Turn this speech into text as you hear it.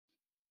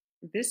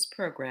This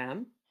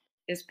program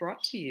is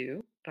brought to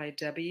you by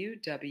W.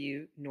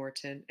 W.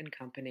 Norton and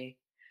Company,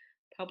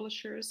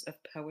 publishers of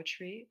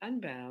Poetry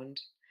Unbound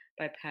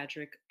by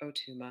Patrick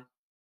Otuma.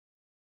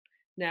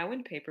 Now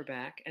in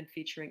paperback and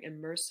featuring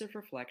immersive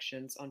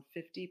reflections on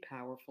 50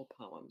 powerful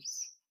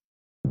poems.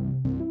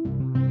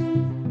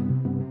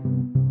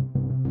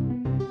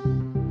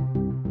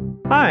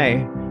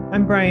 Hi,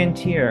 I'm Brian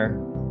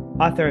Tier,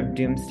 author of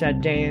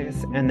Doomstead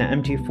Days and The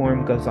Empty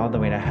Form Goes All the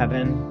Way to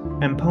Heaven,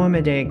 and Poem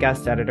a Day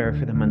guest editor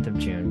for the month of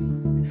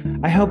June.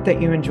 I hope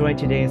that you enjoy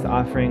today's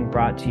offering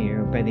brought to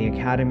you by the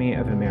Academy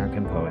of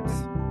American Poets.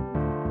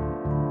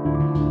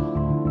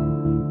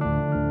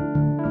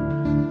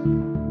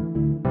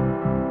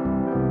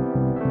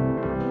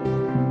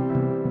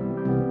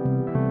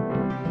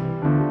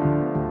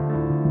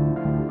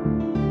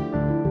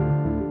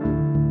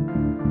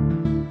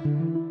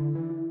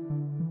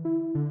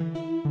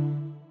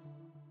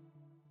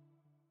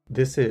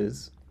 This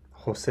is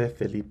José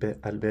Felipe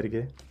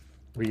Alvergue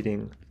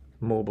reading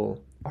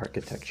Mobile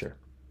Architecture.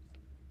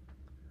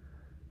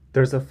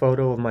 There's a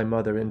photo of my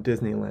mother in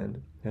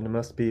Disneyland, and it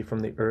must be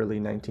from the early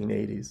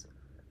 1980s.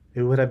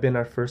 It would have been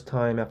our first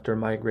time after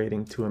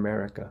migrating to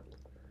America.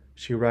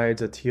 She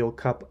rides a teal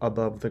cup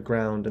above the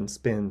ground and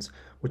spins,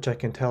 which I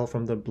can tell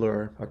from the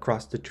blur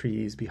across the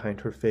trees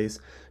behind her face,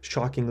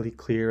 shockingly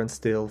clear and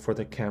still for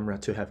the camera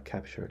to have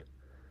captured.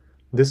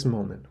 This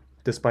moment,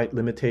 despite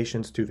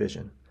limitations to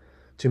vision,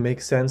 to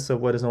make sense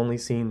of what is only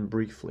seen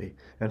briefly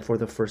and for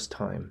the first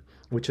time,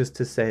 which is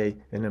to say,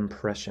 an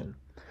impression,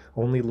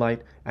 only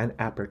light and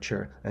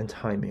aperture and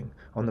timing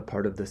on the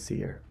part of the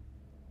seer.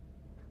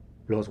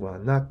 Los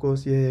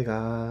guanacos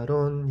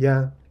llegaron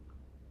ya,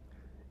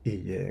 y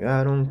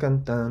llegaron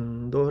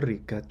cantando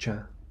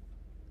ricacha.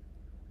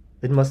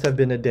 It must have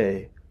been a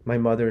day, my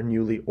mother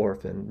newly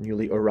orphaned,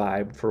 newly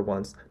arrived for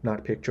once,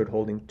 not pictured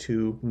holding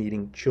two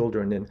needing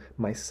children, and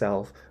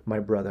myself, my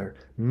brother,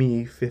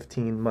 me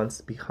 15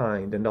 months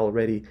behind and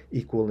already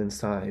equal in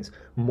size,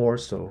 more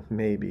so,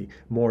 maybe,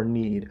 more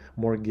need,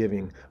 more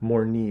giving,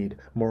 more need,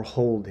 more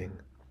holding.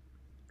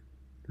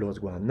 Los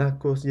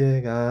guanacos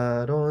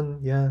llegaron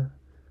ya,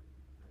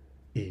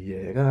 y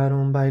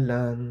llegaron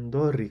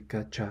bailando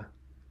ricacha.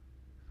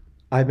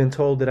 I'd been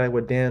told that I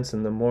would dance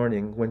in the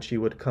morning when she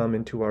would come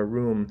into our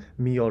room,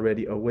 me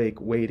already awake,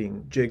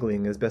 waiting,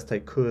 jiggling as best I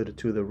could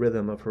to the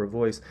rhythm of her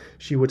voice.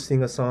 She would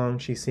sing a song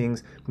she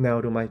sings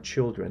now to my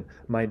children,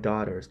 my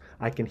daughters.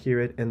 I can hear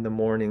it in the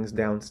mornings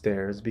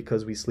downstairs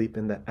because we sleep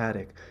in the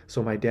attic,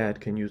 so my dad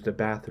can use the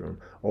bathroom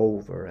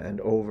over and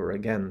over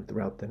again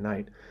throughout the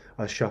night.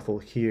 A shuffle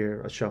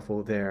here, a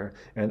shuffle there,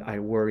 and I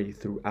worry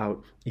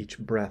throughout each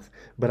breath.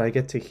 But I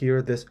get to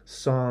hear this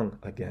song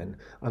again.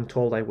 I'm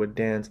told I would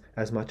dance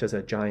as much as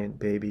a giant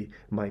baby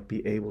might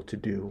be able to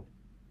do.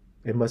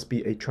 It must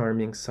be a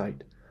charming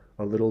sight,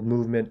 a little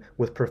movement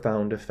with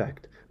profound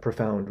effect,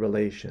 profound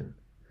relation.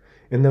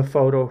 In the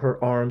photo,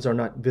 her arms are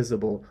not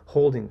visible,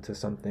 holding to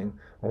something,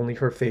 only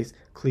her face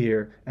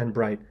clear and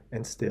bright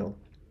and still.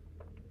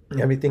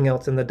 Everything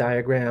else in the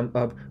diagram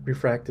of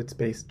refracted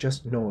space,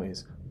 just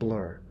noise,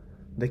 blur.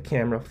 The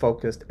camera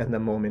focused and the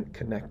moment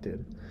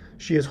connected.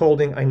 She is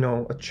holding, I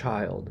know, a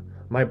child.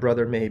 My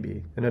brother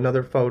maybe. In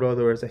another photo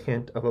there is a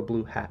hint of a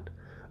blue hat.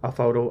 A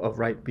photo of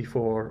right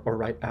before or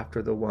right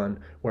after the one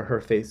where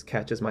her face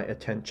catches my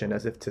attention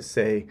as if to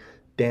say,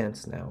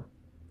 dance now.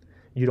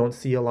 You don't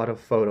see a lot of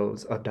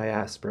photos of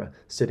diaspora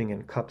sitting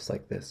in cups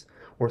like this,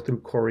 or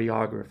through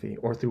choreography,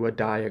 or through a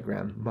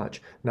diagram,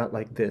 much, not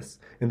like this,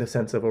 in the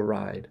sense of a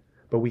ride.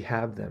 But we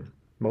have them,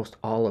 most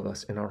all of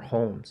us, in our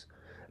homes.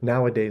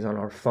 Nowadays on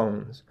our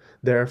phones,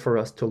 there for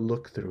us to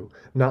look through,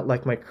 not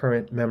like my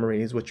current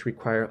memories which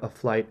require a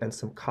flight and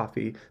some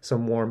coffee,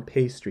 some warm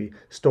pastry,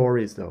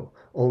 stories though,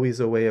 always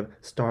a way of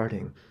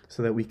starting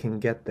so that we can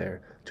get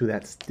there, to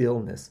that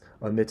stillness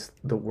amidst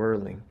the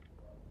whirling.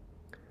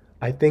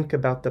 I think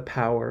about the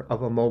power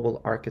of a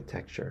mobile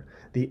architecture,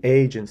 the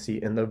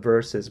agency in the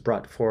verses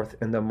brought forth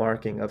in the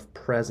marking of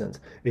presence,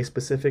 a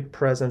specific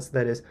presence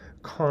that is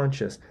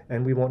conscious,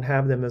 and we won't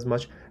have them as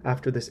much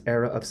after this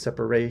era of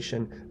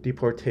separation,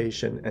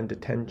 deportation, and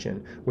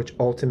detention, which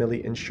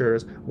ultimately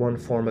ensures one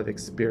form of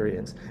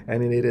experience,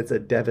 and it is a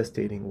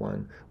devastating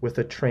one, with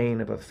a train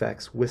of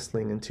effects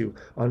whistling into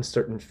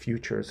uncertain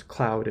futures,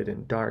 clouded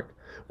and dark,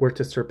 where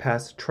to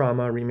surpass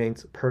trauma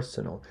remains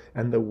personal,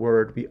 and the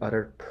word we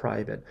utter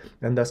private,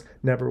 and thus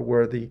never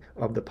worthy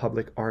of the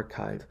public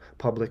archive,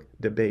 public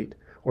debate,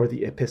 or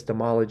the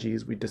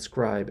epistemologies we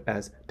describe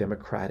as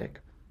democratic.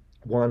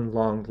 One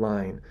long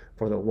line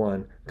for the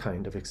one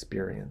kind of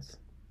experience.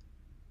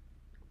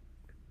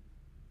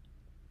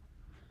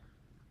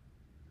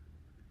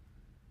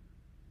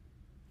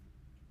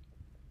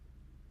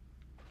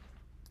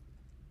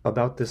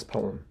 About this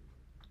poem.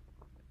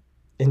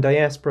 In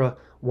diaspora,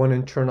 one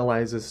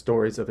internalizes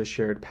stories of a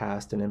shared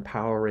past in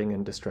empowering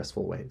and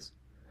distressful ways.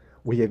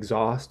 We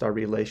exhaust our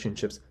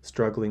relationships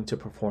struggling to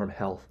perform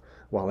health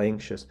while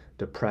anxious,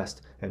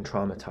 depressed, and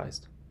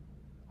traumatized.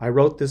 I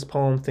wrote this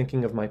poem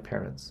thinking of my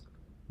parents,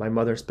 my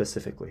mother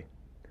specifically.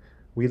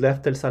 We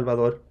left El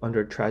Salvador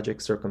under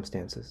tragic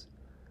circumstances,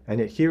 and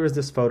yet here is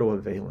this photo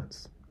of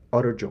valence,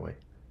 utter joy.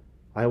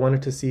 I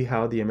wanted to see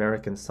how the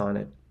American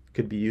sonnet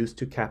could be used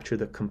to capture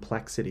the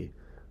complexity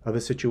of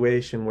a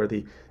situation where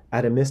the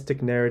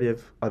atomistic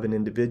narrative of an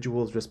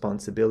individual's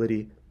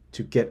responsibility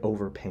to get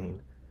over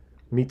pain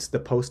meets the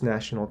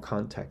post-national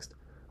context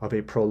of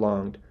a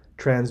prolonged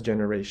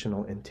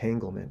transgenerational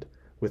entanglement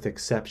with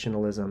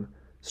exceptionalism,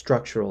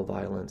 structural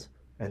violence,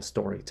 and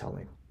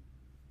storytelling.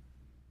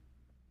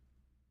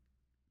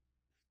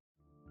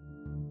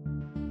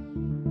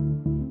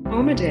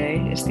 Poem a Day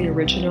is the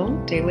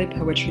original daily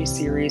poetry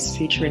series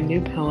featuring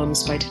new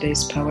poems by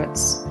today's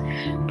poets.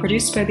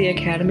 Produced by the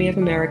Academy of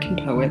American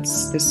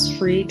Poets, this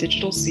free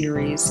digital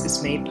series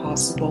is made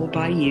possible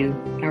by you,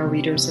 our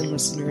readers and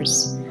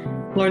listeners.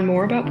 Learn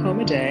more about Poem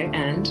a Day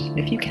and,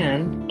 if you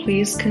can,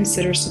 please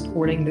consider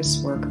supporting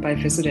this work by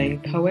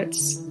visiting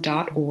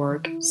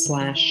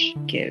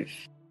poets.org/give.